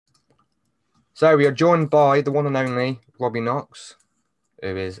So we are joined by the one and only Robbie Knox,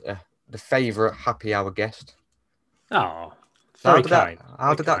 who is the favourite happy hour guest. Oh, So very kind.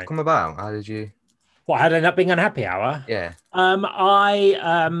 How did that come about? How did you? What, had ended up being on happy hour? Yeah. So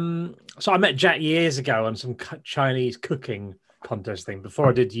I met Jack years ago on some Chinese cooking contest thing before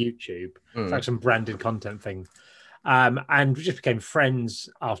I did YouTube. It's like some branded content thing. And we just became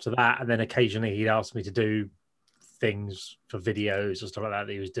friends after that. And then occasionally he'd ask me to do things for videos or stuff like that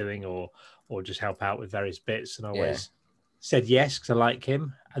he was doing, or just help out with various bits. And I always said yes because I like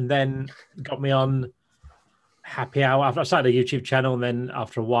him. And then got me on happy hour. I started a YouTube channel, and then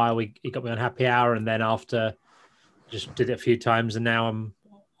after a while he got me on happy hour, and then after just did it a few times, and now I'm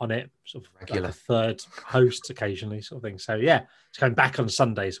on it sort of Regular. like a third host occasionally, sort of thing. So yeah, it's going back on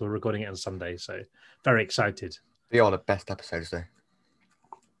Sunday, so we're recording it on Sunday, so very excited. They are the best episodes though.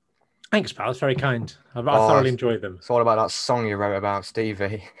 Thanks, pal. It's very kind. I thoroughly enjoy them. It's all about that song you wrote about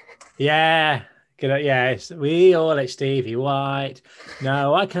Stevie. Yeah. Good. Yes, we all like Stevie White.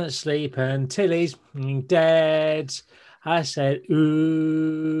 No, I can't sleep until he's dead. I said,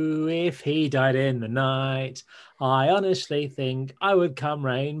 ooh, if he died in the night, I honestly think I would come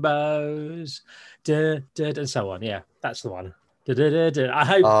rainbows. And so on. Yeah, that's the one. I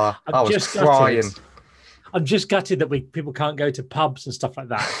hope I was crying. I'm just gutted that people can't go to pubs and stuff like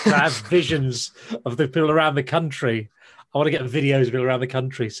that. I have visions of the people around the country. I want to get videos of people around the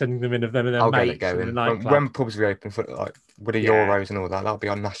country, sending them in of them and their mates get it going. in the nightclub. When pubs reopen for like with the Euros and all that, that'll be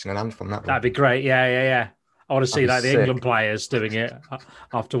our national anthem. That'd be great. Yeah. I want to see like the England players doing it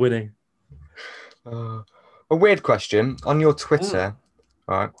after winning. A weird question on your Twitter,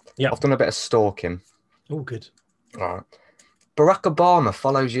 right? Yeah, I've done a bit of stalking. Oh, good. All right. Barack Obama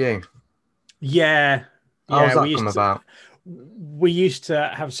follows you. Yeah. How's that come about? We used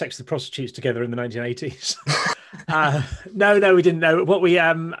to have sex with prostitutes together in the 1980s. No, we didn't know. What we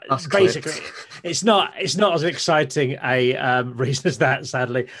basically, it's not as exciting a reason as that.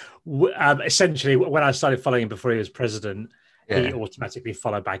 Sadly, essentially, when I started following him before he was president, he automatically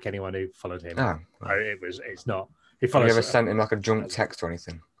followed back anyone who followed him. Oh, it's not. He follows. Have you ever sent him like a junk text or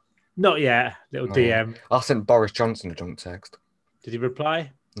anything? Not yet. Little DM. I sent Boris Johnson a junk text. Did he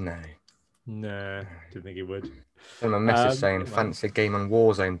reply? No, didn't think he would. Sent him a message saying, "Fancy a game on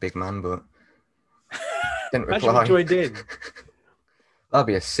Warzone, big man," but didn't reply. Joined in. That'd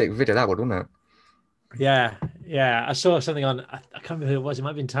be a sick video, that would, wouldn't it? Yeah. I saw something on. I can't remember who it was. It might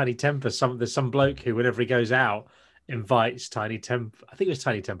have been Tiny Temper. There's some bloke who, whenever he goes out, invites Tiny Temper. I think it was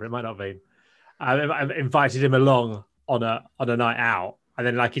Tiny Temper. It might not have been. I invited him along on a night out, and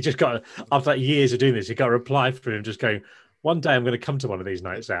then like he just got, after like years of doing this, he got a reply from him just going, "One day I'm going to come to one of these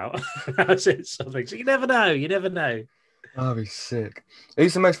nights out." That's it. Something. So you never know. That'd be sick.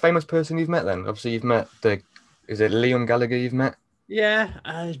 Who's the most famous person you've met then? Obviously, you've met is it Liam Gallagher you've met? Yeah,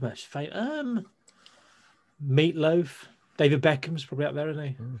 who's most famous? Meatloaf. David Beckham's probably up there, isn't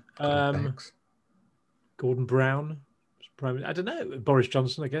he? Gordon Brown. I don't know. Boris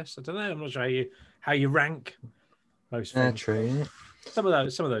Johnson, I guess. I don't know. I'm not sure how you rank most famous. True. Yeah. Some of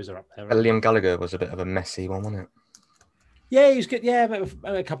those are up there. Right? Liam Gallagher was a bit of a messy one, wasn't it? Yeah, he's good. Yeah, met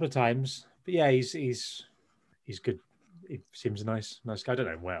a couple of times. But yeah, he's good. He seems a nice guy. I don't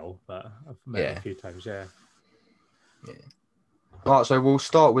know him well, but I've met him a few times. Yeah. All right, so we'll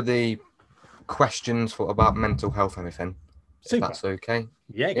start with the questions about mental health and everything. Super. If that's okay.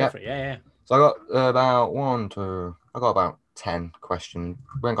 Yeah, go for it. Yeah. So I got about 10 questions.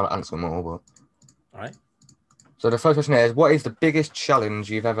 We ain't got to answer them all, but. All right. So the first question is, what is the biggest challenge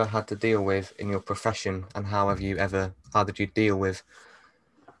you've ever had to deal with in your profession, and how did you deal with?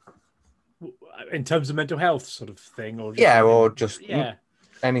 In terms of mental health sort of thing? Or just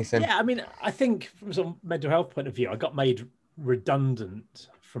anything. Yeah, I mean, I think from some mental health point of view, I got made redundant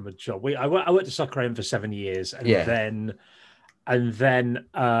from a job. I worked at Soccer Home for 7 years, and then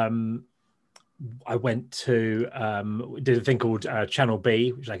I went to did a thing called Channel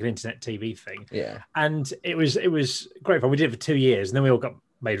B, which is like an internet TV thing. Yeah, and it was great fun. We did it for 2 years, and then we all got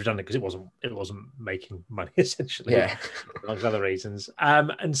made redundant because it wasn't making money essentially. Yeah, amongst other reasons.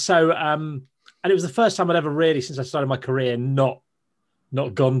 And it was the first time I'd ever really, since I started my career, not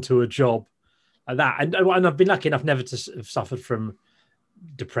gone to a job like that. And I've been lucky enough never to have suffered from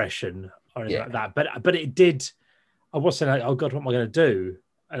depression or anything like that. But it did. I was saying, like, oh God, what am I going to do?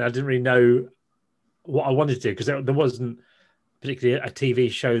 And I didn't really know what I wanted to do because there wasn't particularly a TV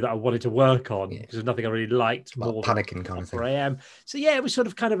show that I wanted to work on because there's nothing I really liked more. Panicking kind of thing. I am. So yeah, it was sort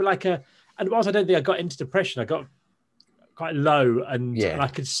of kind of like and whilst I don't think I got into depression, I got quite low and I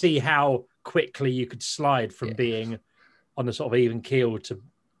could see how quickly you could slide from being on a sort of even keel to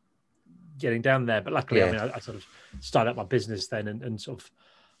getting down there. But luckily, I mean, I sort of started up my business then and sort of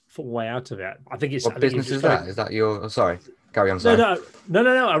full way out of it. I think it's. What I think business is that? Is that your? Oh, sorry, carry on. No, Sorry.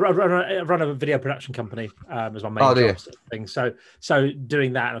 no. I run a video production company as my main Oh, do you? job sort of thing. So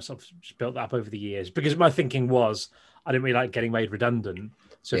doing that, I've sort of just built that up over the years because my thinking was I didn't really like getting made redundant.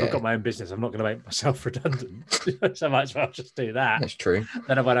 So if I've got my own business, I'm not going to make myself redundant. So I might as well just do that. That's true.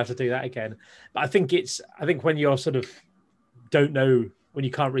 Then I won't have to do that again. But I think when you're sort of don't know, when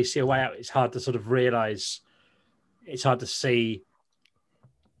you can't really see a way out, it's hard to sort of realize, it's hard to see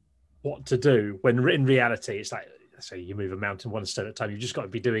what to do when in reality it's like, so you move a mountain one step at a time. You've just got to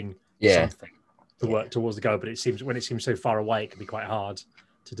be doing something to work towards the goal. But it seems so far away, it can be quite hard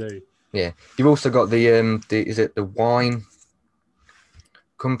to do. Yeah, you've also got the is it the wine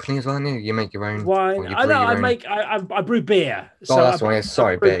company as well? You make your own wine. I know. I brew beer. So that's the one. Yeah.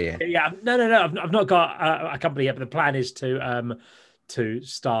 Sorry, beer. Yeah. Yeah. No. I've not got a company yet, but the plan is to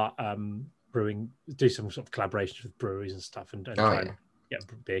start brewing, do some sort of collaborations with breweries and stuff, and try and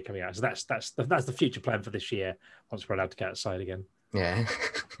get beer coming out. So that's the future plan for this year. Once we're allowed to get outside again. Yeah.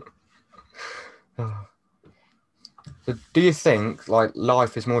 So do you think like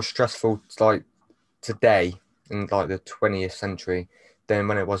life is more stressful like today in like the 20th century than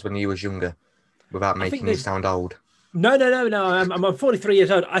when it was when you was younger, without making you sound old? No. I'm 43 years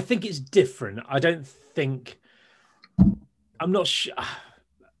old. I think it's different. I'm not sure.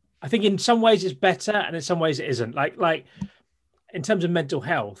 I think in some ways it's better, and in some ways it isn't. Like in terms of mental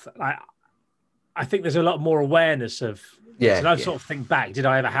health, I think there's a lot more awareness of. Yeah. And I sort of think back. Did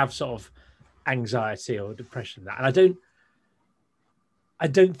I ever have sort of anxiety or depression? And I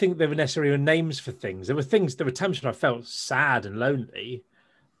don't think there were necessarily names for things. There were times when I felt sad and lonely,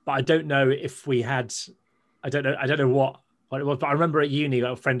 but I don't know if we had. I don't know what it was. But I remember at uni,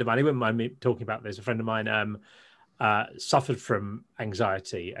 a friend of mine. He wouldn't mind me talking about this. A friend of mine suffered from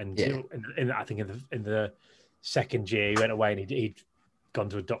anxiety, and I think in the second year he went away and he'd gone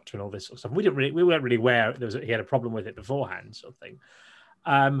to a doctor and all this sort of stuff. We weren't really aware he had a problem with it beforehand, sort of thing.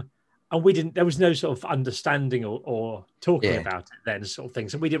 And there was no sort of understanding or talking about it then, sort of thing.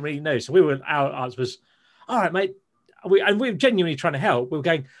 So we didn't really know. So our answer was, all right, mate. We were genuinely trying to help. We were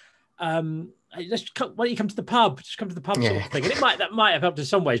going, why don't you come to the pub? Just come to the pub, sort of thing. And that might have helped in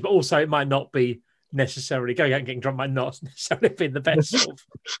some ways, but also it might not be necessarily, going out and getting drunk might not necessarily be the best sort of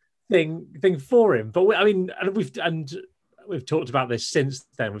thing for him. But we've talked about this since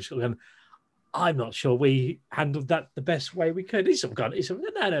then. We've sort of gone, I'm not sure we handled that the best way we could. He's sort of gone,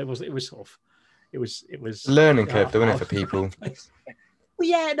 no, it wasn't. It was learning curve, isn't it, for people? Well,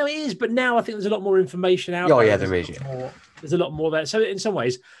 yeah, no, it is. But now I think there's a lot more information out there. Oh, yeah, there is. There's a lot more there. So in some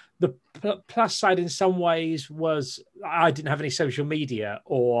ways, the plus side in some ways was I didn't have any social media,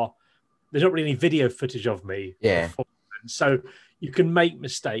 or there's not really any video footage of me. Yeah. So you can make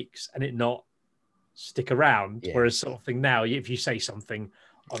mistakes and it not stick around. Yeah. Whereas sort of thing now, if you say something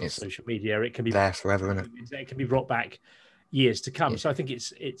on social media, it can be there forever, isn't it? It can be brought back years to come. Yeah. So I think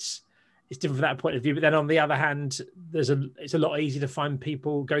it's different from that point of view. But then on the other hand, it's a lot easier to find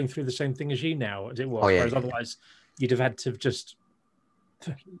people going through the same thing as you now, as it was. Whereas otherwise, you'd have had to have just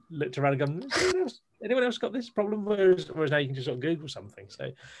looked around and gone, anyone else got this problem? Whereas now you can just sort of Google something.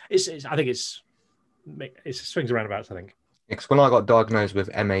 So I think it's swings and roundabouts, I think. Because when I got diagnosed with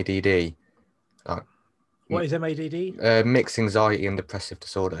MADD, what is MADD? Mixed anxiety and depressive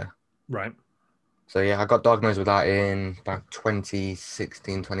disorder. Right. So yeah, I got diagnosed with that in about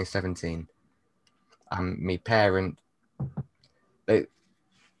 2016, 2017. And my parent,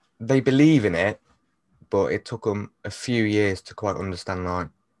 they believe in it, but it took them a few years to quite understand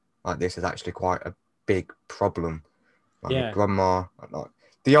like this is actually quite a big problem. Like my grandma, like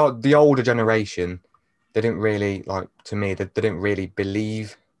the older generation, they didn't really to me. They didn't really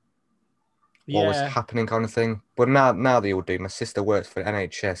believe what was happening, kind of thing. But now they all do. My sister works for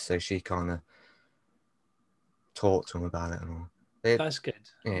NHS, so she kind of talked to them about it and all. That's good.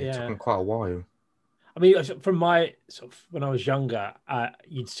 Yeah, it took them quite a while. I mean, from my sort of when I was younger,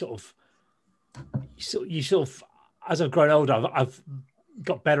 you sort of, as I've grown older, I've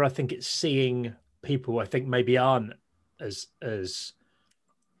got better. I think at seeing people I think maybe aren't as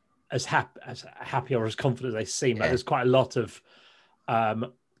happy or as confident as they seem. Like there's quite a lot of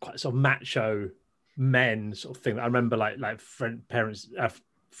quite sort of macho men sort of thing. I remember like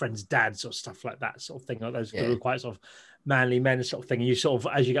friends' dads or stuff like that sort of thing. Like those were quite sort of manly men sort of thing. And you sort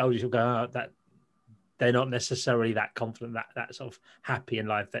of, as you get older, you sort of go, that they're not necessarily that confident, that sort of happy in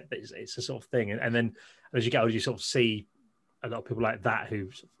life. That it's a sort of thing. And then as you get older, you sort of see a lot of people like that who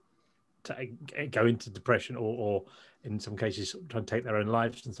sort of go into depression or in some cases sort of try and take their own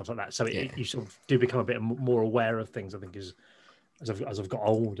lives and stuff like that. So you sort of do become a bit more aware of things, I think, as I've got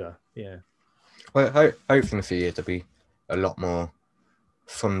older. Yeah. Well, hopefully in a few years there'll be a lot more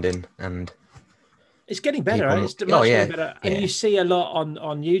funding and it's getting better. people. Right? It's much getting better, and you see a lot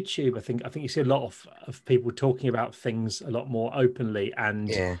on YouTube. I think you see a lot of people talking about things a lot more openly,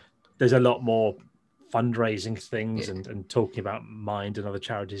 and there's a lot more fundraising things and talking about Mind and other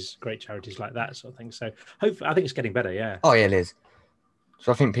charities, great charities like that sort of thing. So hopefully, I think it's getting better. Yeah. Oh yeah, it is.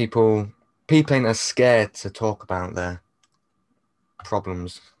 So I think people ain't as scared to talk about their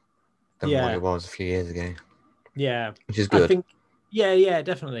problems than what it was a few years ago. Yeah, which is good. I think, yeah,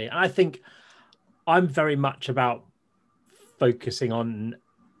 definitely. And I think I'm very much about focusing on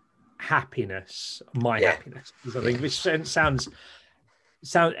happiness, happiness. I think which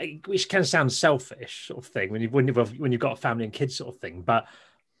which can sound selfish sort of thing when you've got a family and kids sort of thing, but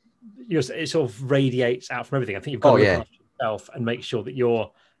it sort of radiates out from everything. I think you've got to look after yourself and make sure that you're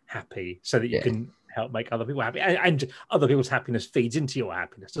happy so that you can help make other people happy, and other people's happiness feeds into your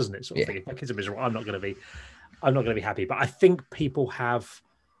happiness, doesn't it? Sort of thing. If my kids are miserable, I'm not going to be happy. But I think I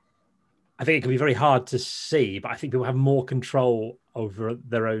think it can be very hard to see, but I think people have more control over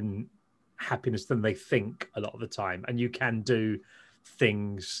their own happiness than they think a lot of the time. And you can do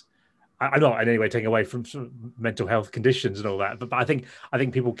things. I'm not in any way taking away from sort of mental health conditions and all that, but I think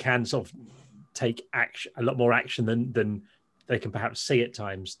people can sort of take action, a lot more action than they can perhaps see at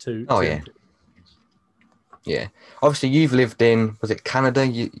times to Yeah. Obviously, you've lived in, was it Canada?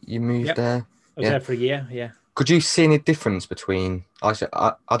 You moved there? I was there for a year, yeah. Could you see any difference between, I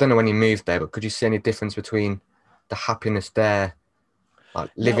don't know when you moved there, but could you see any difference between the happiness there, like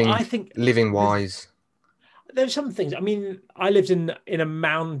living wise? There's some things. I mean, I lived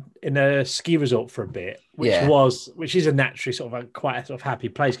in a ski resort for a bit, which is a naturally sort of quite a sort of happy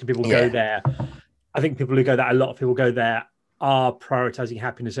place because people go there. I think people who go there, a lot of people go there are prioritizing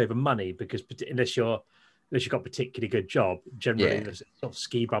happiness over money because unless you've got a particularly good job, generally there's sort of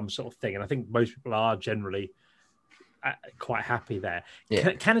ski bum sort of thing. And I think most people are generally quite happy there.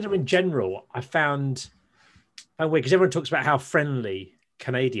 Canada in general, I found weird because everyone talks about how friendly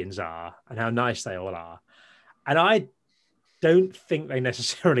Canadians are and how nice they all are. And I don't think they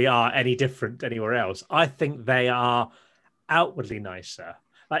necessarily are any different anywhere else. I think they are outwardly nicer.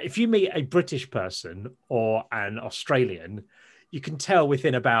 Like if you meet a British person or an Australian, you can tell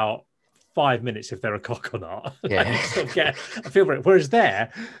within about 5 minutes if they're a cock or not. I feel for it. Whereas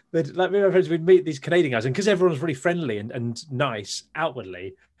there, like me and my friends, we'd meet these Canadian guys, and because everyone's really friendly and nice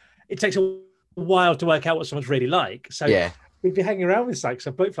outwardly, it takes a while to work out what someone's really like. So we'd be hanging around with some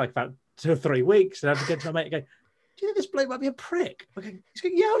bloke for like about 2 or 3 weeks, and I'd get to my mate and go, "Do you think this bloke might be a prick?" He's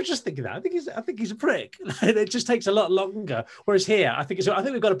going, "Yeah, I was just thinking that. I think he's a prick." It just takes a lot longer. Whereas here, I think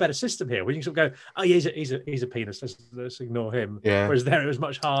we've got a better system here where you can sort of go, "Oh yeah, he's a penis. Let's ignore him." Yeah. Whereas there, it was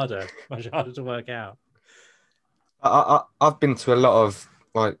much harder to work out. I've been to a lot of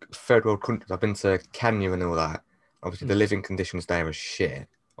like third world countries. I've been to Kenya and all that. Obviously, the living conditions there are shit.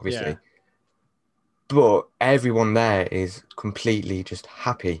 Obviously, but everyone there is completely just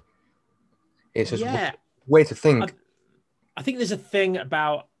happy. It's just way to think. I think there's a thing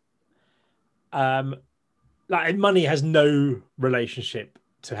about like money has no relationship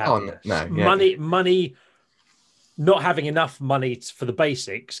to happiness. Money, not having enough money for the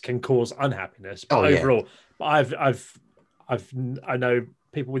basics can cause unhappiness. But overall, I know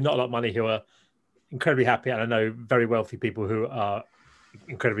people with not a lot of money who are incredibly happy, and I know very wealthy people who are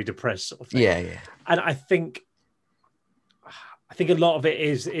incredibly depressed, sort of thing. And I think a lot of it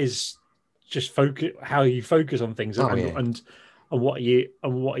is just focus how you focus on things and what you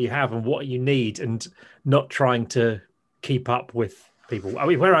have and what you need, and not trying to keep up with people. I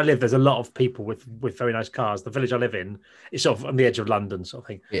mean, where I live, there's a lot of people with very nice cars. The village I live in is sort of on the edge of London, sort of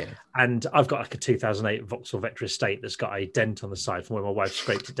thing. And I've got like a 2008 Vauxhall Vectra estate that's got a dent on the side from where my wife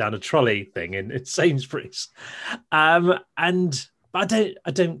scraped it down a trolley thing in Sainsbury's. But I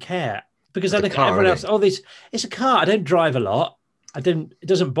don't care because I look at everyone else. It's a car. I don't drive a lot. It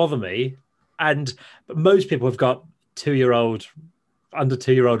doesn't bother me. But most people have got under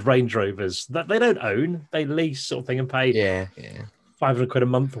 2-year-old Range Rovers that they don't own. They lease sort of thing and pay £500 a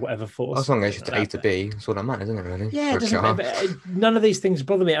month or whatever for. As long as you get to A to B, that's all that matters, isn't it? Really? Yeah, it doesn't. None of these things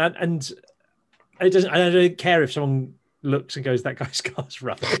bother me, and it doesn't. I don't care if someone looks and goes, "That guy's car's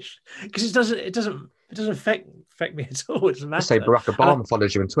rubbish," because it doesn't affect me at all. It doesn't matter. Say Barack Obama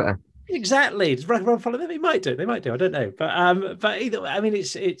follows you on Twitter. Exactly. Does Barack Obama follow them? They might do. I don't know. But either way, I mean,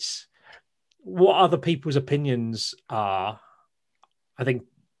 it's what other people's opinions are. I think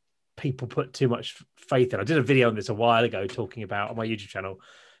people put too much faith in. I did a video on this a while ago on my YouTube channel,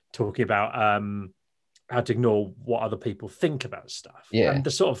 talking about how to ignore what other people think about stuff. And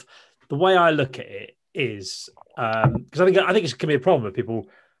the way I look at it is because I think it can be a problem with people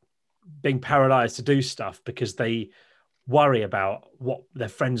being paralyzed to do stuff because they worry about what their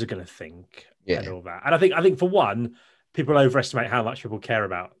friends are going to think and Yeah. all that. And I think for one, people overestimate how much people care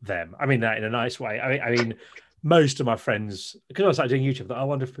about them. I mean that in a nice way. I mean, most of my friends, because I started doing YouTube, I thought, I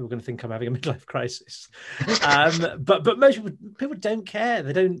wonder if people are going to think I'm having a midlife crisis. But most people don't care.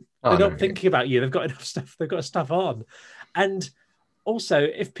 They're not thinking about you. They've got enough stuff. They've got stuff on. And also,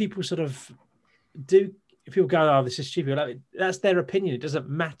 if people sort of do, if people go, oh, this is stupid, like, that's their opinion. It doesn't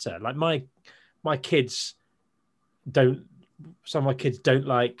matter. Like my kids don't. Some of my kids don't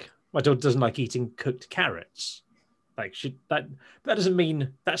like. My daughter doesn't like eating cooked carrots. Like that doesn't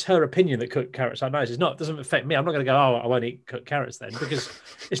mean that's her opinion that cooked carrots are nice. It doesn't affect me. I'm not going to go, oh, I won't eat cooked carrots then, because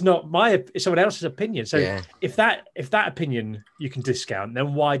it's someone else's opinion. So if that opinion you can discount,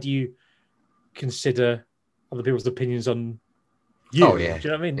 then why do you consider other people's opinions on you? Oh yeah. Do you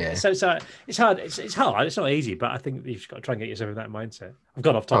know what I mean? Yeah. So it's hard. It's hard. It's not easy, but I think you've got to try and get yourself in that mindset. I've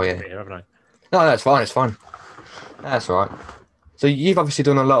gone off topic here, haven't I? No, that's fine. It's fine. That's all right. So you've obviously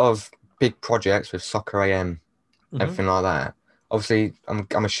done a lot of big projects with Soccer AM, everything like that. Obviously,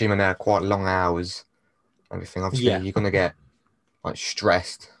 I'm assuming they're quite long hours, everything. Obviously, you're gonna get like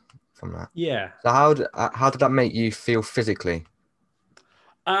stressed from that. Yeah. So how did that make you feel physically?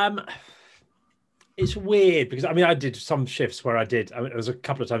 It's weird because I did some shifts where there was a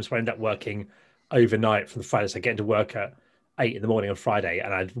couple of times where I ended up working overnight from the Friday. So I get into work at 8 in the morning on Friday,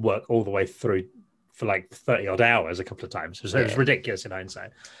 and I'd work all the way through for like 30 odd hours a couple of times. So it was ridiculous in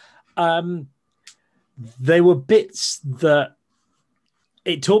hindsight. There were bits that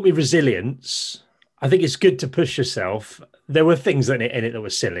it taught me resilience. I think it's good to push yourself. There were things in it that were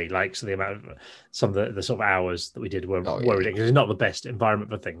silly, like the amount of some of the sort of hours that we did were ridiculous. It's not the best environment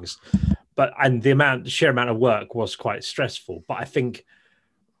for things, and the sheer amount of work was quite stressful. But I think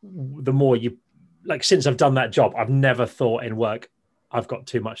the more since I've done that job, I've never thought in work I've got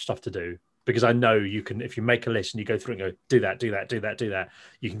too much stuff to do, because I know you can, if you make a list and you go through and go, do that,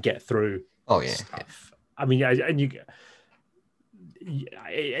 you can get through stuff. I mean,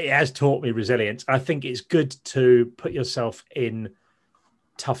 it has taught me resilience. I think it's good to put yourself in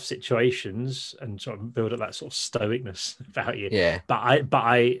tough situations and sort of build up that sort of stoicness about you. Yeah.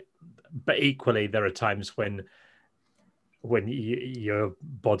 But equally, there are times when your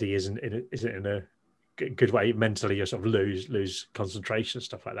body isn't in a good way mentally. You sort of lose concentration,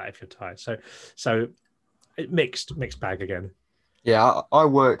 stuff like that if you're tired. So it mixed bag again. Yeah, I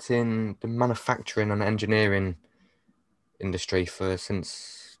worked in the manufacturing and engineering industry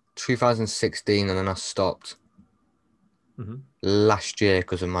since 2016, and then I stopped last year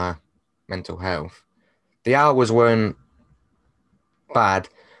because of my mental health. The hours weren't bad,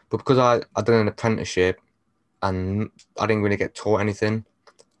 but because I done an apprenticeship and I didn't really get taught anything,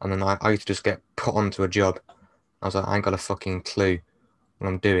 and then I used to just get put onto a job. I was like, I ain't got a fucking clue what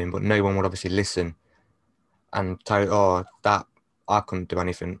I'm doing, but no one would obviously listen and tell that I couldn't do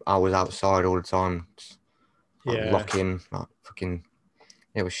anything. I was outside all the time, locking, like fucking,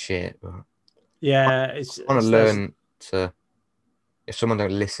 it was shit. But it's I want to learn to, if someone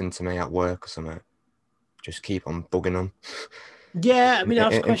don't listen to me at work or something, just keep on bugging them. Yeah, I mean, I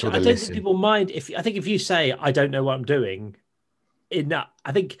don't think people mind if you say I don't know what I'm doing.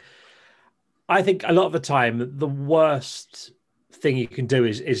 I think a lot of the time the worst thing you can do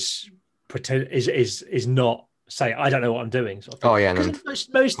is pretend is not say I don't know what I'm doing. Sort of thing. Oh yeah, because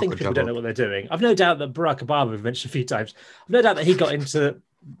most things people don't know what they're doing. I've no doubt that Barack Obama, we've mentioned a few times, I've no doubt that he got into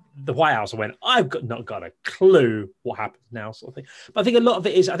the White House and went, I've not got a clue what happens now, sort of thing. But I think a lot of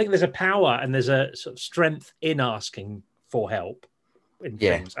it is, I think there's a power and there's a sort of strength in asking for help in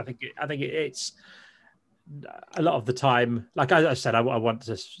things. I think it's a lot of the time, like I said, I want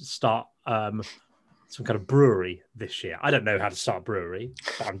to start some kind of brewery this year. I don't know how to start a brewery,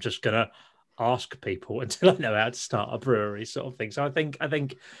 but I'm just gonna ask people until I know how to start a brewery, sort of thing. So I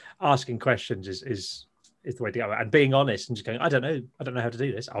think asking questions is the way to go, and being honest and just going, I don't know how to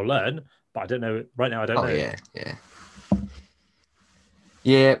do this. I'll learn, but I don't know right now. I don't know.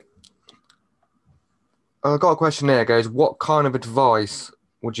 Yeah. I've got a question there. It goes, what kind of advice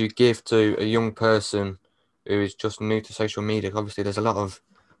would you give to a young person who is just new to social media? Obviously, there's a lot of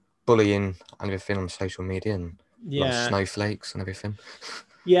bullying and everything on social media, and a lot of snowflakes and everything.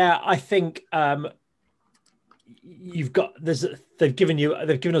 Yeah, I think they've given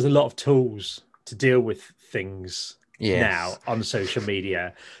us a lot of tools to deal with things now on social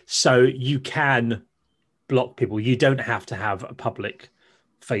media, so you can block people. You don't have to have a public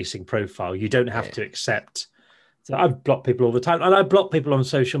facing profile. You don't have to accept. So I've blocked people all the time, and I block people on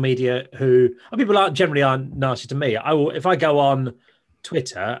social media who people aren't nasty to me. If I go on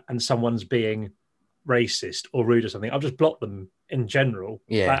Twitter and someone's being racist or rude or something, I'll just block them in general.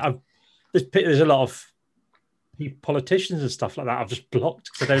 Yeah, there's a lot of politicians and stuff like that, I've just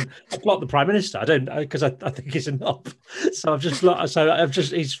blocked because I blocked the Prime Minister. I don't because I think he's a knob. So I've just blocked. So I've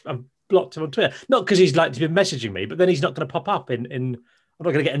blocked him on Twitter. Not because he's like been messaging me, but then he's not going to pop up in. I'm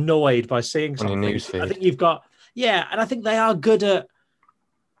not going to get annoyed by seeing something. On your news feed. I think you've got and I think they are good at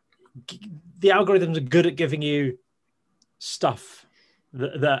the algorithms are good at giving you stuff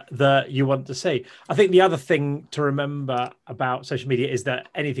that you want to see. I think the other thing to remember about social media is that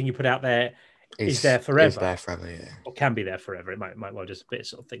anything you put out there is there forever. Is there forever, yeah. Or can be there forever. It might well just be a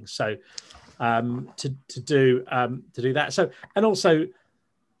sort of thing. So to do that. So and also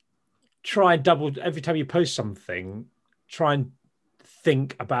try and double every time you post something, try and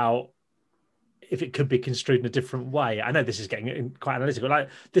think about if it could be construed in a different way. I know this is getting quite analytical. Like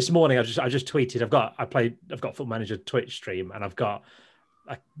this morning, I just tweeted. I've got Football Manager Twitch stream, and I've got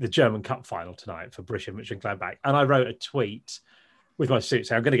the German Cup final tonight for Borussia Mönchengladbach. And I wrote a tweet with my suit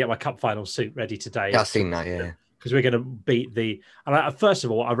saying I'm going to get my cup final suit ready today. Yeah, I've seen that. Yeah, because we're going to beat the. And first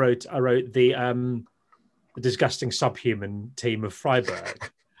of all, I wrote the disgusting subhuman team of Freiburg.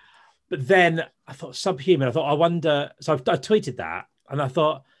 But then I thought subhuman. I thought I wonder. So I tweeted that, and I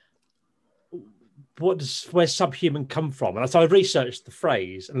thought, where's subhuman come from? And so I researched the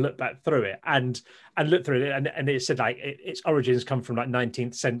phrase and looked back through it and looked through it, and it said like its origins come from like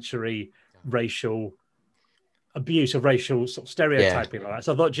 19th century racial abuse of racial sort of stereotyping like that.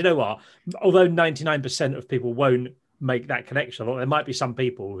 So I thought, do you know what? Although 99% of people won't make that connection, I thought there might be some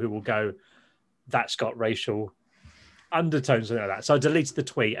people who will go, that's got racial undertones and like that. So I deleted the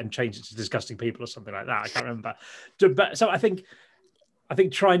tweet and changed it to disgusting people or something like that. I can't remember. But so I think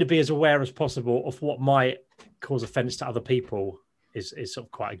trying to be as aware as possible of what might cause offence to other people is sort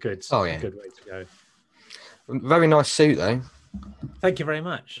of quite a good way to go. Very nice suit, though. Thank you very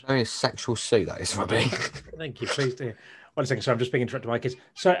much. Very sexual suit, that is, Robbie. Thank you. Please do. 1 second. Sorry, I'm just being interrupted by my kids.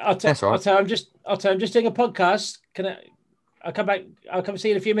 Sorry, I'll tell. I'm just doing a podcast. I'll come back. I'll come see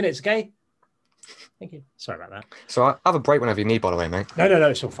you in a few minutes. Okay. Thank you. Sorry about that. So I have a break whenever you need, by the way, mate. No,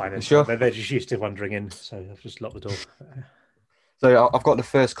 it's all fine. Sure. They're just used to wandering in, so I've just locked the door. So I've got the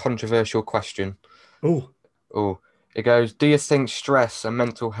first controversial question. Oh. It goes, do you think stress and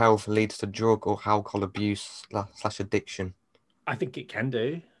mental health leads to drug or alcohol abuse / addiction? I think it can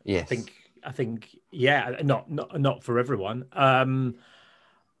do. Yes. I think yeah, not for everyone.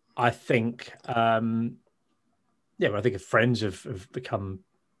 I think I think if friends have become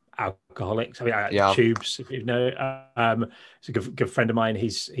alcoholics. I mean, Tubes, if you know, it's a good friend of mine.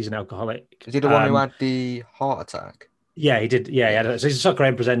 He's an alcoholic. Is he the one who had the heart attack? Yeah, he did. Yeah, so he's a soccer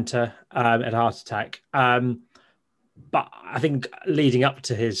AM presenter, had a heart attack. But I think leading up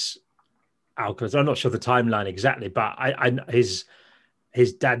to his alcoholism, I'm not sure the timeline exactly, but his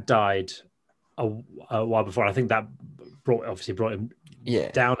dad died a while before. I think that brought him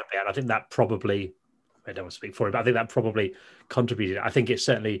down a bit. And I think that probably, I don't want to speak for him, but I think that probably contributed. I think it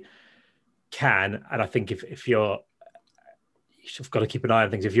certainly can. And I think if you've got to keep an eye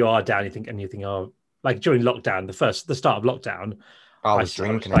on things. If you are down, you think, oh, like during lockdown, the start of lockdown, I was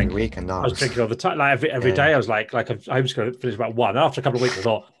drinking every weekend. I was drinking all the time. Like every day, I was like I'm just going to finish about one. After a couple of weeks, I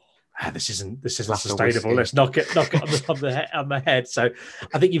thought, this isn't sustainable. Let's knock it on the head. So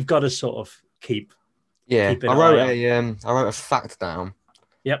I think you've got to sort of keep. Yeah, I wrote a fact down.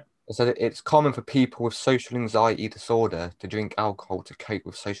 Yep. It said it's common for people with social anxiety disorder to drink alcohol to cope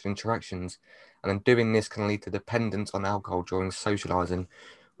with social interactions, and then doing this can lead to dependence on alcohol during socializing,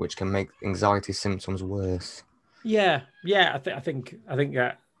 which can make anxiety symptoms worse. Yeah. I think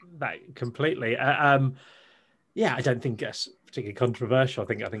that completely. I don't think that's particularly controversial. I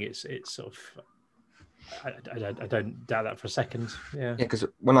think it's sort of. I don't doubt that for a second. Yeah. Yeah, because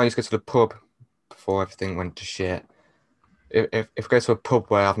when I used to go to the pub before everything went to shit, if I go to a pub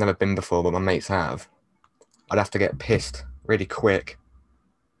where I've never been before, but my mates have, I'd have to get pissed really quick.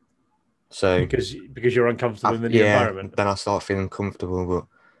 So because you're uncomfortable in the new environment. Then I start feeling comfortable, but.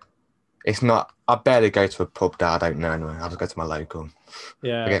 It's not. I barely go to a pub that I don't know anyway. I just go to my local.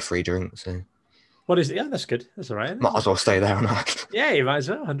 Yeah. I get free drinks. So. What is it? Yeah, that's good. That's all right. Might as well stay there or not. Yeah, you might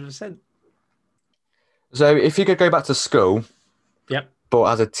as well. 100%. So if you could go back to school. Yep. But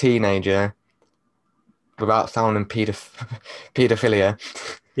as a teenager, without sounding paedophilia.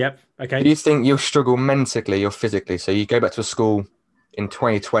 Yep. Okay. Do you think you'll struggle mentally or physically? So you go back to school in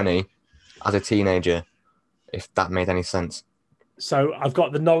 2020 as a teenager, if that made any sense. So I've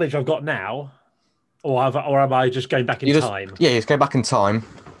got the knowledge I've got now, or am I just going back in time? Yeah, it's going back in time,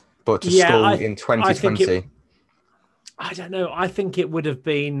 but to school in 2020. I don't know. I think it would have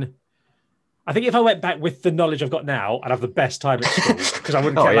been. I think if I went back with the knowledge I've got now, I'd have the best time at school because I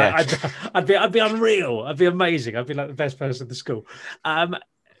wouldn't care. I'd be unreal. I'd be amazing. I'd be like the best person at the school.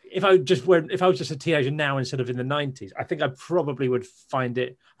 if I was just a teenager now instead of in the 90s, I think I probably would find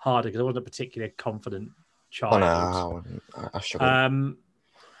it harder because I wasn't a particularly confident child. Oh, no, I struggle.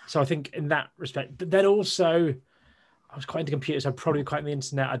 So I think in that respect, but then also I was quite into computers. I'd probably be quite into the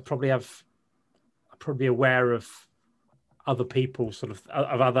internet. I'd probably be aware of other people, sort of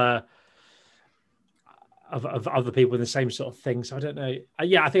other people in the same sort of thing. So I don't know.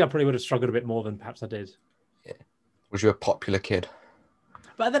 Yeah, I think I probably would have struggled a bit more than perhaps I did. Yeah. Was you a popular kid?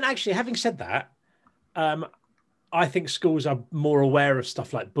 But then actually, having said that, I think schools are more aware of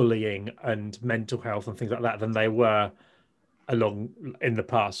stuff like bullying and mental health and things like that than they were along in the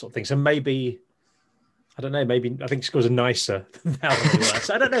past sort of thing. So maybe, I don't know, maybe I think schools are nicer now than they were.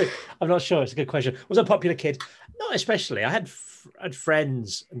 So I don't know. I'm not sure. It's a good question. Was I a popular kid? Not especially. I had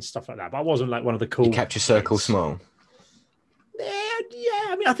friends and stuff like that, but I wasn't like one of the cool You kept your circle kids. small? Yeah.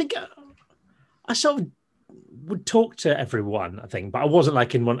 I mean, I think I sort of would talk to everyone, I think, but I wasn't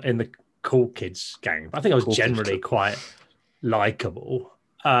like in the cool kids gang. But I think I was generally quite likable.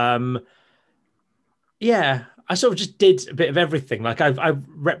 Yeah, I sort of just did a bit of everything. Like I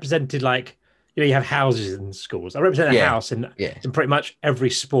represented, like, you have houses in schools. I represented a house in pretty much every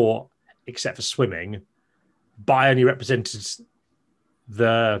sport except for swimming, but I only represented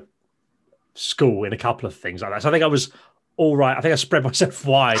the school in a couple of things like that. So I think I was all right. I think I spread myself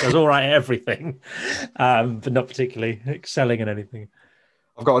wide. I was all right at everything, but not particularly excelling in anything.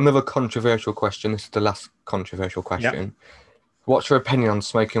 I've got another controversial question. This is the last controversial question. Yep. What's your opinion on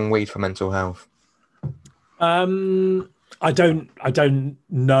smoking weed for mental health? I don't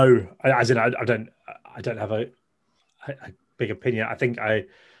know. As in, I don't have a big opinion. I think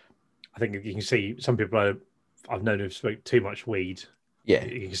you can see some people I've known who've smoked too much weed. Yeah,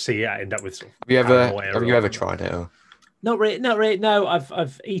 you can see it end up with. Sort of have you ever tried it? Or? Not really. No,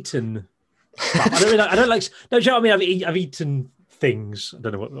 I've eaten stuff. I don't like. No, do you know what I mean? I've eaten things. I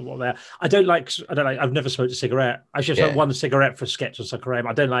don't know what they are. I don't like. I've never smoked a cigarette. I should have smoked one cigarette for a sketch on Sucker AM.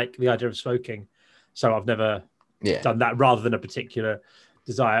 I don't like the idea of smoking, so I've never done that. Rather than a particular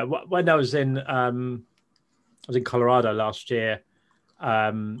desire. When I was in Colorado last year,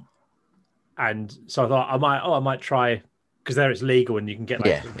 and so I thought I might try, because there it's legal and you can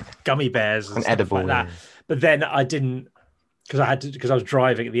get gummy bears and stuff edible, like that. But then I didn't, because I was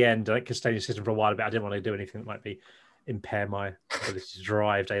driving at the end, like custodial system for a while, but I didn't want to do anything that might impair my ability to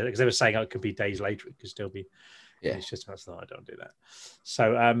drive days, because they were saying it could be days later, it could still be. Yeah, it's just I don't do that.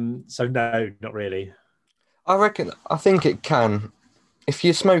 So no, not really. I think it can, if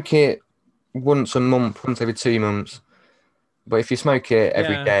you smoke it once a month, once every 2 months. But if you smoke it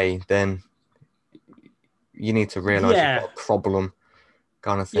every day, then you need to realise you've got a problem,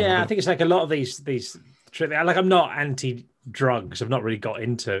 kind of thing. Yeah, I think it's like a lot of these. Like, I'm not anti-drugs. I've not really got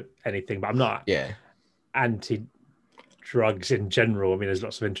into anything, but I'm not anti-drugs in general. I mean, there's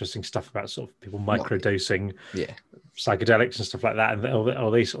lots of interesting stuff about sort of people microdosing, psychedelics and stuff like that, and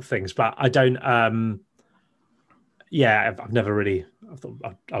all these sort of things. But I don't. I've never really. I thought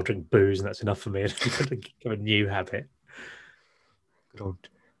I'll drink booze and that's enough for me. It's a new habit. Good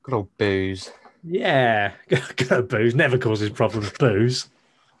old booze. Yeah, good old booze never causes problems. Booze.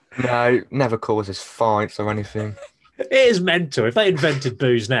 No, never causes fights or anything. It is mental. If they invented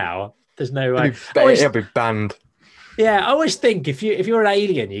booze now, there's no way. It'll be banned. Yeah, I always think if you're an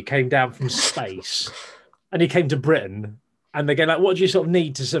alien, you came down from space, and you came to Britain, and they go like, "What do you sort of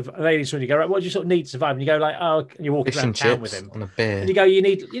need to survive?" Ladies, when you go, "Right, what do you sort of need to survive?" And you go like, "Oh," and you're walking around town with him on a beer, and you go, "You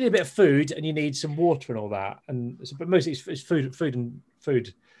need a bit of food, and you need some water and all that." And but mostly it's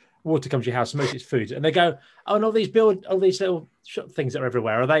food. Water comes to your house, and mostly it's food. And they go, "Oh, and all these little shop things that are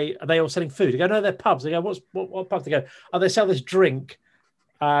everywhere. Are they all selling food?" They go, "No, they're pubs." They go, "What pubs?" They go, "Oh, they sell this drink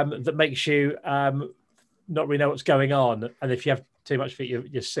that makes you not really know what's going on, and if you have too much of it,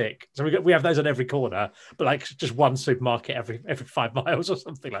 you're sick." So we have those on every corner, but like just one supermarket every 5 miles or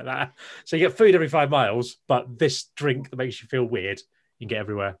something like that. So you get food every 5 miles, but this drink that makes you feel weird, you can get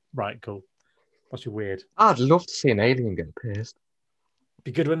everywhere. Right, cool. Must be weird. I'd love to see an alien get pissed.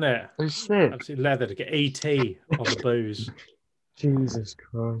 Be good, wouldn't it? It's sick. Absolutely leather to get ET on the booze. Jesus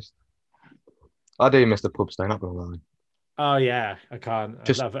Christ. I do miss the pub stay, not gonna lie. Oh yeah, I can't.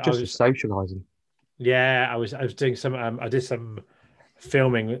 Just socialising. Yeah, I was doing some. I did some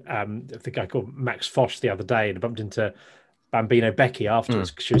filming. I think I called Max Fosh the other day, and I bumped into Bambino Becky afterwards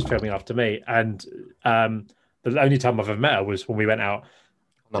because she was filming after me. And the only time I've ever met her was when we went out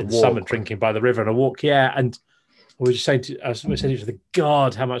in the summer drinking by the river on a walk. Yeah, and we were just saying to each other,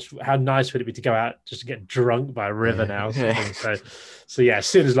 God, how nice would it be to go out just to get drunk by a river now? So yeah, as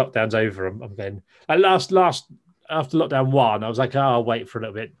soon as lockdown's over, I'm going. Like last after lockdown 1, I was like, I'll wait for a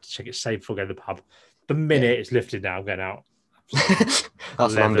little bit to check it's safe before going to the pub. The minute it's lifted now, I'm going out.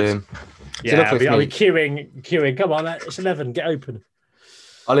 That's what I'm doing. Yeah, I'll be queuing. Come on, it's 11. Get open.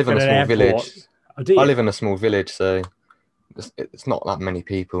 I live in a small village. Oh, do you? I live in a small village, so it's not that many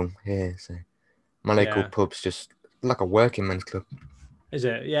people here. So my local pub's just like a working men's club. Is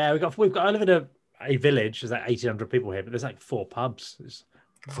it? Yeah, we've got. I live in a village. There's like 1,800 people here, but there's like 4 pubs. There's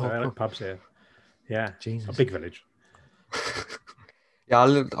 4 pubs here. Yeah, Jesus. A big village.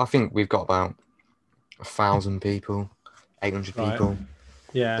 Yeah, I think we've got about 1,000 people, 800 people.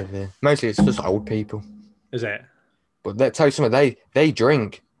 Yeah. Mostly it's just old people. Is it? But they tell you something, they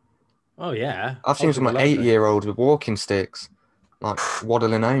drink. Oh yeah. I've seen some like 8-year-olds with walking sticks, like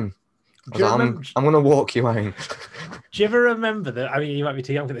waddling home. I'm gonna walk you home. Do you ever remember that? I mean, you might be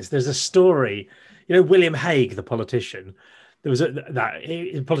too young for this. There's a story, William Hague, the politician. There's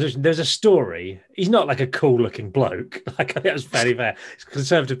a story. He's not like a cool-looking bloke. Like, I think that was fairly fair. He's a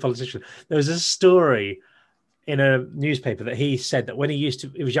conservative politician. There was a story in a newspaper that he said that when he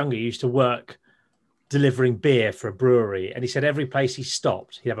was younger, he used to work delivering beer for a brewery, and he said every place he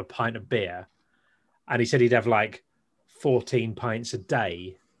stopped, he'd have a pint of beer, and he said he'd have like 14 pints a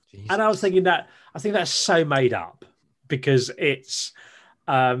day. Jesus. And I think that's so made up because it's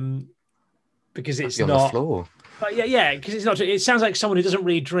not on the floor. But yeah, because it's not. It sounds like someone who doesn't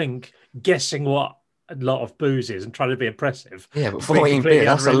really drink guessing what a lot of booze is and trying to be impressive. Yeah, but 14 beer,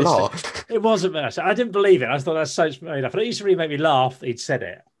 that's a lot. It wasn't much. I didn't believe it. I thought that's so made up. And it used to really make me laugh that he'd said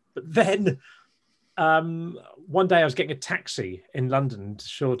it. But then one day I was getting a taxi in London to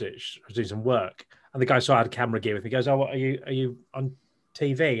Shoreditch. I was doing some work, and the guy saw I had camera gear with me. He goes, "Oh, what, are you on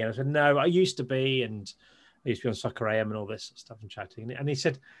TV?" And I said, "No, I used to be, and I used to be on Soccer AM and all this stuff and chatting." And he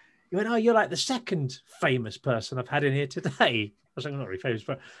said, "You went, oh, you're like the second famous person I've had in here today." I was like, "I'm not really famous,"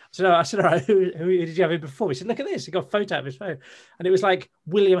 but I said, "All right, who did you have in before?" He said, "Look at this." He got a photo of his phone, and it was like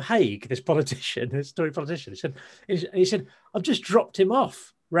William Hague, this politician, this Tory politician. He said, "I've just dropped him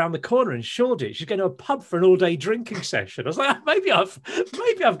off round the corner in Shoreditch. He's going to a pub for an all-day drinking session." I was like, maybe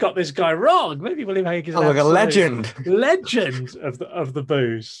I've got this guy wrong. Maybe William Hague is like a legend of the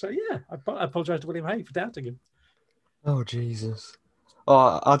booze. So yeah, I apologise to William Hague for doubting him. Oh Jesus!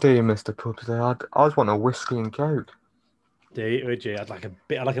 Oh, I do miss the pubs there. I just want a whiskey and coke. Would you? I'd like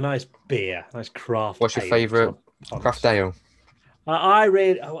a nice beer, nice craft. What's your favourite craft ale? At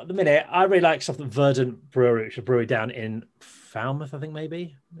the minute, I really like stuff that Verdant Brewery, which is a brewery down in Falmouth, I think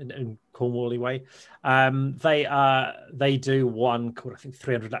maybe in Cornwall way. They do one called, I think,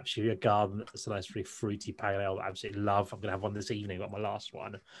 300 Laps Through Your Garden. It's a nice, really fruity pale ale that I absolutely love. I'm going to have one this evening. Got my last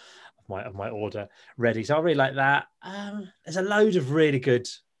one of my order ready, so I really like that. There's a load of really good.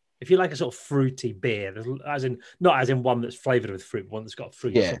 If you like a sort of fruity beer, not as in one that's flavoured with fruit, but one that's got a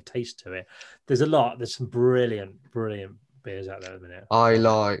fruity sort of taste to it. There's some brilliant beers out there at the minute.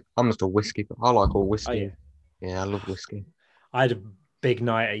 I'm just a whiskey, but I like all whiskey. Yeah, I love whiskey. I had a big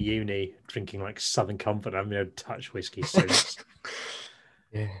night at uni drinking like Southern Comfort. I haven't been able to touch whiskey since.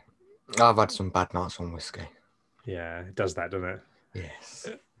 Yeah, I've had some bad nights on whiskey. Yeah, it does that, doesn't it? Yes.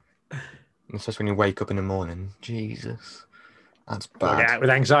 Especially when you wake up in the morning. Jesus. That's bad. With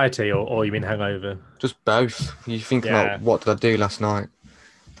anxiety or you mean hangover? Just both. You think about what did I do last night?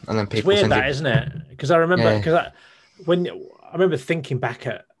 And then people it's weird isn't it? Because I remember I remember thinking back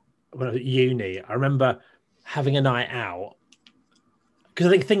when I was at uni, I remember having a night out. Because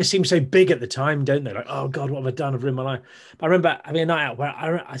I think things seem so big at the time, don't they? Like, oh God, what have I done? I've ruined my life. But I remember having a night out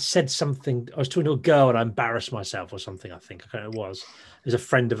where I said something. I was talking to a girl and I embarrassed myself or something. I think I don't know what it was. It was a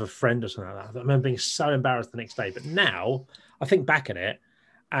friend of a friend or something like that. I remember being so embarrassed the next day. But now I think back at it,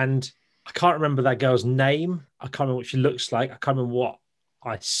 and I can't remember that girl's name. I can't remember what she looks like. I can't remember what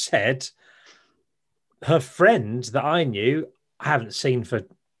I said. Her friend that I knew, I haven't seen for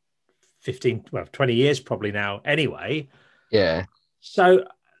 20 years probably now. Anyway, yeah. So,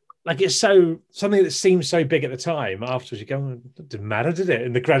 like, it's something that seems so big at the time. Afterwards, you go, it didn't matter, did it?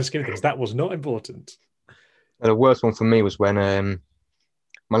 In the grand scheme of things, that was not important. The worst one for me was when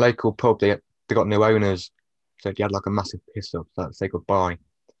my local pub, they got new owners, so you had like a massive piss up to say goodbye,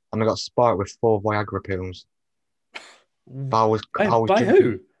 and I got spiked with 4 Viagra pills. By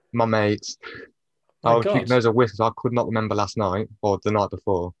who? My mates. I was keeping those a whisk. I could not remember last night or the night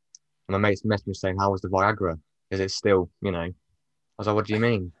before, and my mates messaged me saying, "How was the Viagra? Is it still, I was like, "What do you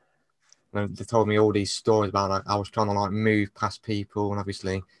mean?" And they told me all these stories about like I was trying to like move past people, and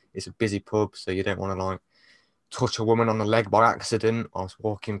obviously it's a busy pub, so you don't want to like touch a woman on the leg by accident. I was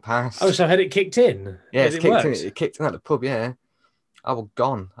walking past. Oh, so had it kicked in? Yeah, it kicked in at the pub. Yeah, I was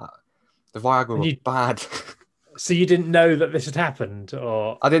gone. The Viagra was bad. So you didn't know that this had happened,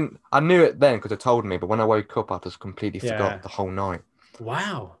 or I didn't. I knew it then because they told me, but when I woke up, I just completely forgot the whole night.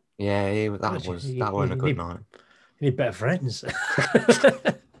 Wow. Yeah, that wasn't a good night. You need better friends.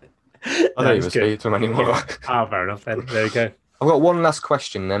 I don't even speak to them anymore. Yeah. Oh, fair enough then. There you go. I've got one last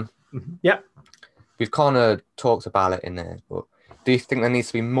question then. Yeah. We've kind of talked about it in there, but do you think there needs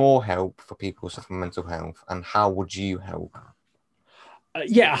to be more help for people suffering mental health, and how would you help?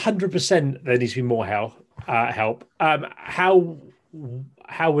 Yeah, 100%. There needs to be more help. How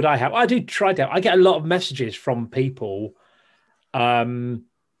would I help? I do try to help. I get a lot of messages from people,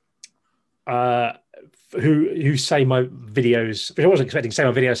 who say my videos, which I wasn't expecting, say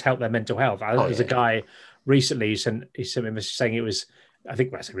my videos help their mental health. There's a guy recently who sent me a message saying it was, I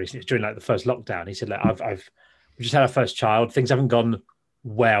think I said recently, it was during like the first lockdown. He said, like, we just had our first child. Things haven't gone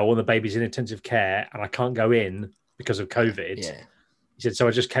well, and the baby's in intensive care, and I can't go in because of COVID. Yeah. He said, so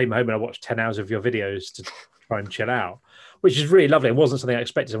I just came home and I watched 10 hours of your videos to try and chill out, which is really lovely. It wasn't something I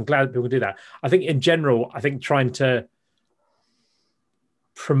expected. I'm glad people do that. I think in general, trying to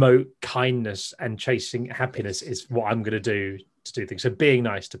promote kindness and chasing happiness is what I'm going to do things. So being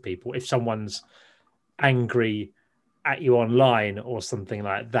nice to people. If someone's angry at you online or something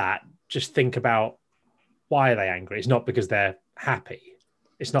like that, just think about why are they angry. It's not because they're happy.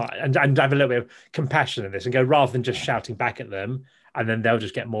 It's not, and have a little bit of compassion in this and go, rather than just shouting back at them and then they'll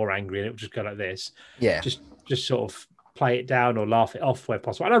just get more angry and it will just go like this. Yeah. Just sort of play it down or laugh it off where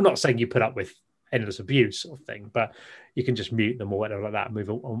possible. And I'm not saying you put up with endless abuse sort of thing, but you can just mute them or whatever like that and move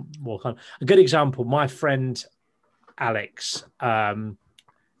on more kind. A good example, my friend Alex,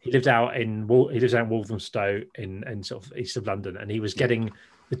 he lives out in Walthamstow in sort of east of London, and he was getting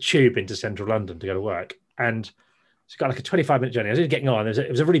the tube into central London to go to work, and he's got like a 25-minute journey. As he was getting on, it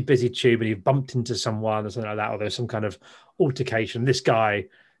was a really busy tube, and he bumped into someone or something like that, or there was some kind of altercation. This guy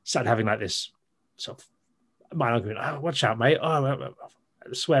started having like this sort of mind argument. Oh, watch out, mate! Oh,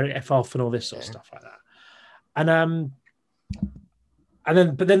 swearing F off and all this sort of stuff like that. And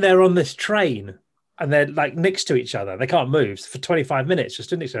then they're on this train and they're like next to each other. They can't move for 25 minutes,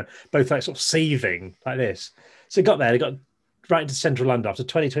 just next to each other, both like sort of seething like this. So they got right into central London after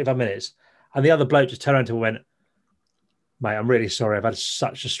 20, 25 minutes. And the other bloke just turned around to him and went, mate, I'm really sorry. I've had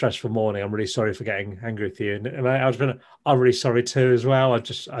such a stressful morning. I'm really sorry for getting angry with you. And I'm really sorry too as well. I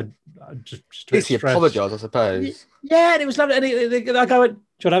just he apologised, I suppose. Yeah, and it was lovely. And I went,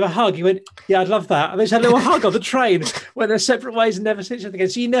 do you want to have a hug? He went, yeah, I'd love that. And they just had a little hug on the train, went their separate ways and never seen each other again.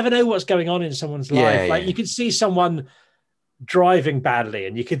 So you never know what's going on in someone's life. Like you could see someone driving badly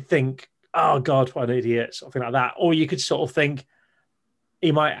and you could think, oh God, what an idiot, something like that. Or you could sort of think,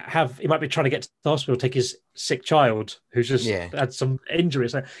 he might be trying to get to the hospital, take his sick child who's just had some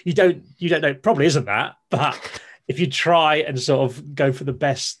injuries. So you don't know. It probably isn't that, but if you try and sort of go for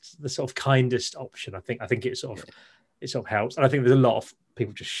the sort of kindest option, I think it sort of helps. And I think there's a lot of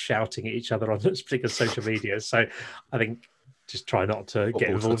people just shouting at each other on particular social media. So I think just try not to get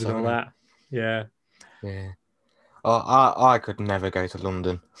involved in all that. Yeah. Yeah. I could never go to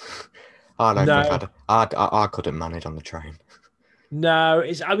London. I couldn't manage on the train. No,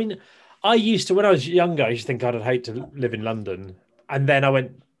 I used to, when I was younger, I used to think, God, I'd hate to live in London. And then I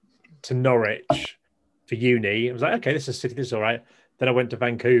went to Norwich for uni. I was like, okay, this is a city, this is all right. Then I went to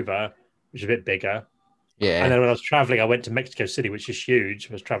Vancouver, which is a bit bigger. Yeah. And then when I was traveling, I went to Mexico City, which is huge.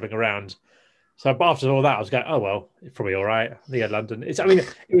 I was traveling around. So after all that, I was going, oh, well, it's probably all right. Yeah, London. It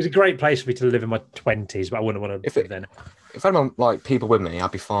was a great place for me to live in my 20s, but I wouldn't want to live there. If I had like people with me,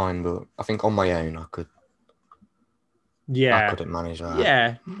 I'd be fine. But I think on my own, I could. Yeah. I couldn't manage that.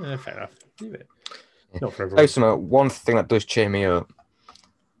 Yeah, fair enough. Not for everyone. One thing that does cheer me up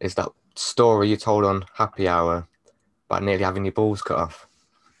is that story you told on Happy Hour about nearly having your balls cut off.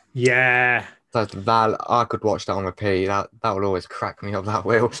 Yeah. That I could watch that on repeat. That will always crack me up. That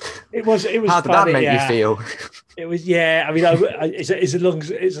will. It was. How did that make you feel? It was. Yeah. I mean, it's a long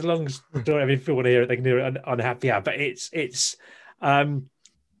story. I mean, if people want to hear it, they can hear it on Happy Hour. But it's when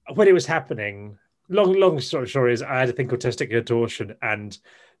it was happening. Long story short is I had a thing called testicular torsion, and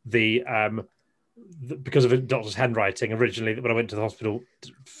because of a doctor's handwriting originally, when I went to the hospital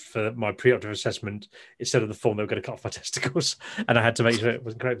for my pre-operative assessment, instead of the form, they were going to cut off my testicles, and I had to make sure it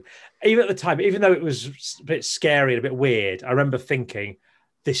wasn't correct. Even at the time, even though it was a bit scary and a bit weird, I remember thinking,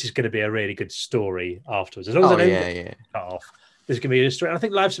 this is going to be a really good story afterwards. As long as I don't cut off, this is going to be a story. And I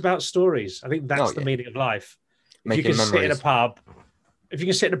think life's about stories. I think that's the meaning of life. If you can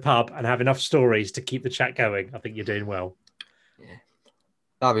sit in a pub and have enough stories to keep the chat going, I think you're doing well. Yeah.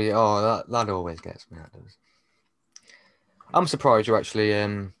 That always gets me. I'm surprised you actually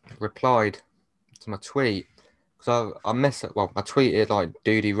replied to my tweet, because I tweeted like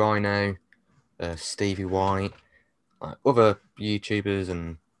Duty Rhino, Stevie White, like other YouTubers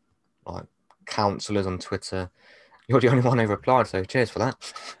and like counsellors on Twitter, You're the only one who replied, so cheers for that.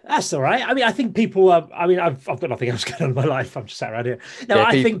 That's all right. I mean, I think people are. I mean, I've got nothing else going on in my life. I'm just sat around here. No, Yeah,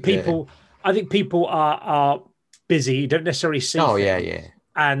 I people. think Yeah. people. I think people are busy, don't necessarily see Oh things, yeah.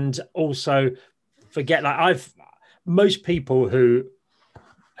 and also forget. Like most people who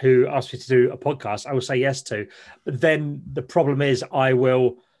ask me to do a podcast, I will say yes to. But then the problem is, I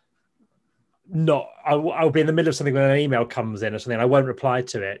will not. I'll be in the middle of something when an email comes in or something. I won't reply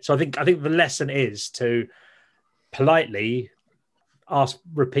to it. So I think the lesson is to politely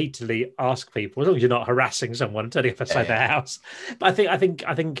repeatedly ask people, as long as you're not harassing someone turning up outside their house. But I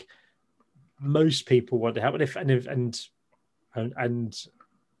think most people want to help, and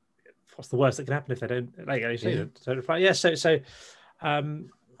what's the worst that can happen if they don't, like you say, don't reply? Yeah,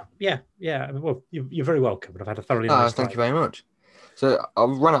 yeah. I mean, well, you're very welcome, and I've had a thoroughly nice time. Thank you very much. So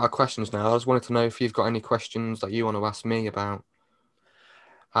I've run out of questions now. I just wanted to know if you've got any questions that you want to ask me about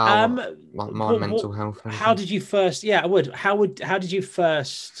how like my mental health. How did you first? Yeah, I would. How did you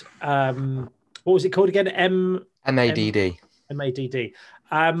first? What was it called again? MADD. MADD.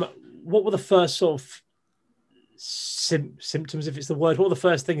 What were the first sort of symptoms, if it's the word? What were the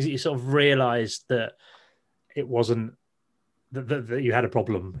first things that you sort of realised that it wasn't that you had a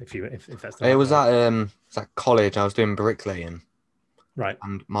problem? If that's the it was at college. I was doing bricklaying. Right.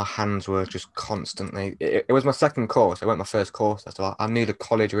 And my hands were just constantly. It was my second course. It wasn't my first course. So I knew the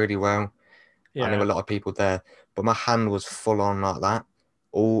college really well. Yeah. I knew a lot of people there, but my hand was full on like that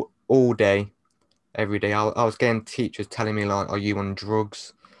all day, every day. I was getting teachers telling me like, "Are you on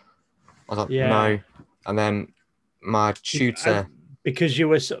drugs?" I was like, "No." And then my tutor, because you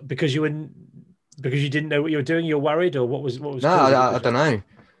didn't know what you were doing, you're worried, or what was? No, I don't know.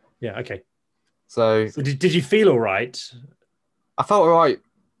 Yeah. Okay. So did you feel all right? I felt all right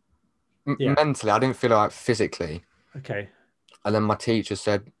mentally. I didn't feel all right physically. Okay. And then my teacher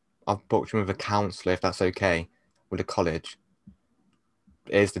said, "I've booked you with a counsellor if that's okay with the college.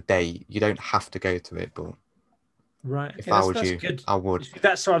 Here's the date. You don't have to go to it, but right. If I was you, good. I would."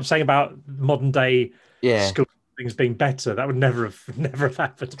 That's what I'm saying about modern day school things being better. That would never have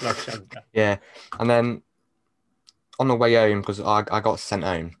happened when I was younger. Yeah. And then on the way home, because I got sent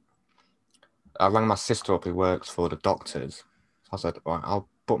home, I rang my sister up who works for the doctors. So I said, "Right, I'll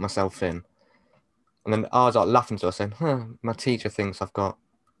book myself in." And then I was like laughing to her, saying, "My teacher thinks I've got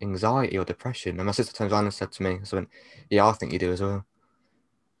anxiety or depression." And my sister turns around and said to me, "Yeah, I think you do as well."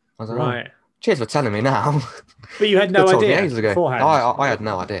 I was like, right. "Oh, cheers for telling me now." But you had no idea beforehand. I had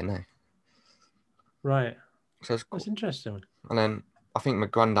no idea, no. Right. So that's interesting. And then I think my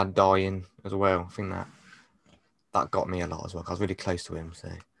granddad dying as well. I think that got me a lot as well. I was really close to him, so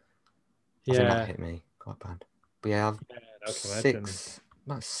I think that hit me quite bad. But yeah,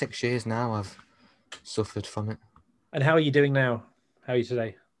 about 6 years now I've suffered from it. And how are you doing now? How are you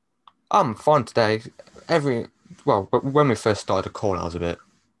today? I'm fine today. But when we first started the call, I was a bit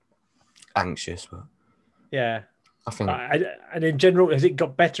anxious, but yeah, I think. And in general, has it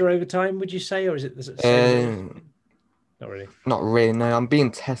got better over time? Would you say, or is it the same? Not really. Not really. No, I'm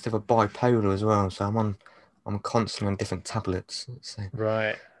being tested for bipolar as well, so I'm constantly on different tablets. So.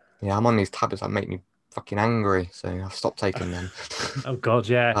 Right. Yeah, I'm on these tablets that make me fucking angry, so I've stopped taking them. Oh God,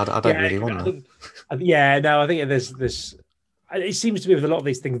 yeah. I don't really want that. I think there's this. It seems to be with a lot of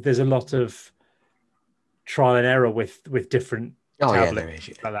these things. There's a lot of trial and error with different. Oh tablets, yeah, there is.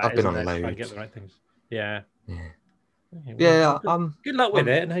 like that, I've been on loads. Trying to get the right things. Yeah. Yeah. Good luck with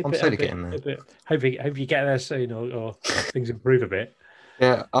it, and I'm slowly getting there. Hope you get there soon, or things improve a bit.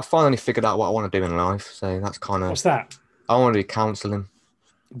 Yeah, I finally figured out what I want to do in life, so that's kind of. What's that? I want to do counselling.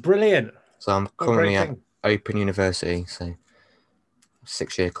 Brilliant. So I'm currently at Open University, so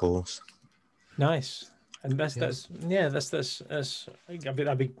 6-year course. Nice. And that'd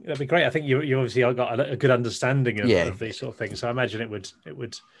be great. I think you obviously got a good understanding of these sort of things. So I imagine it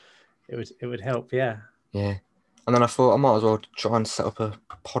would help. Yeah. Yeah. And then I thought I might as well try and set up a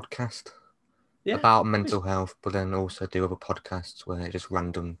podcast about mental health, but then also do other podcasts where it's just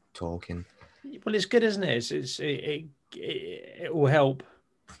random talking. Well, it's good, isn't it? It will help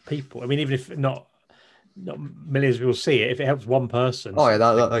people. I mean, even if not millions of people see it, if it helps one person. Oh yeah,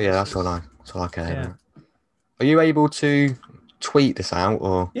 that's all I care. Yeah. Are you able to tweet this out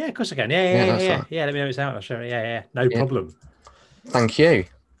or? Yeah, of course I can. Yeah. Yeah, let me know it's out. I'll share it. Yeah. No problem. Thank you.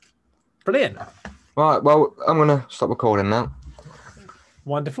 Brilliant. Right, well, I'm gonna stop recording now.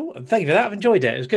 Wonderful. Thank you for that. I've enjoyed it. It was good.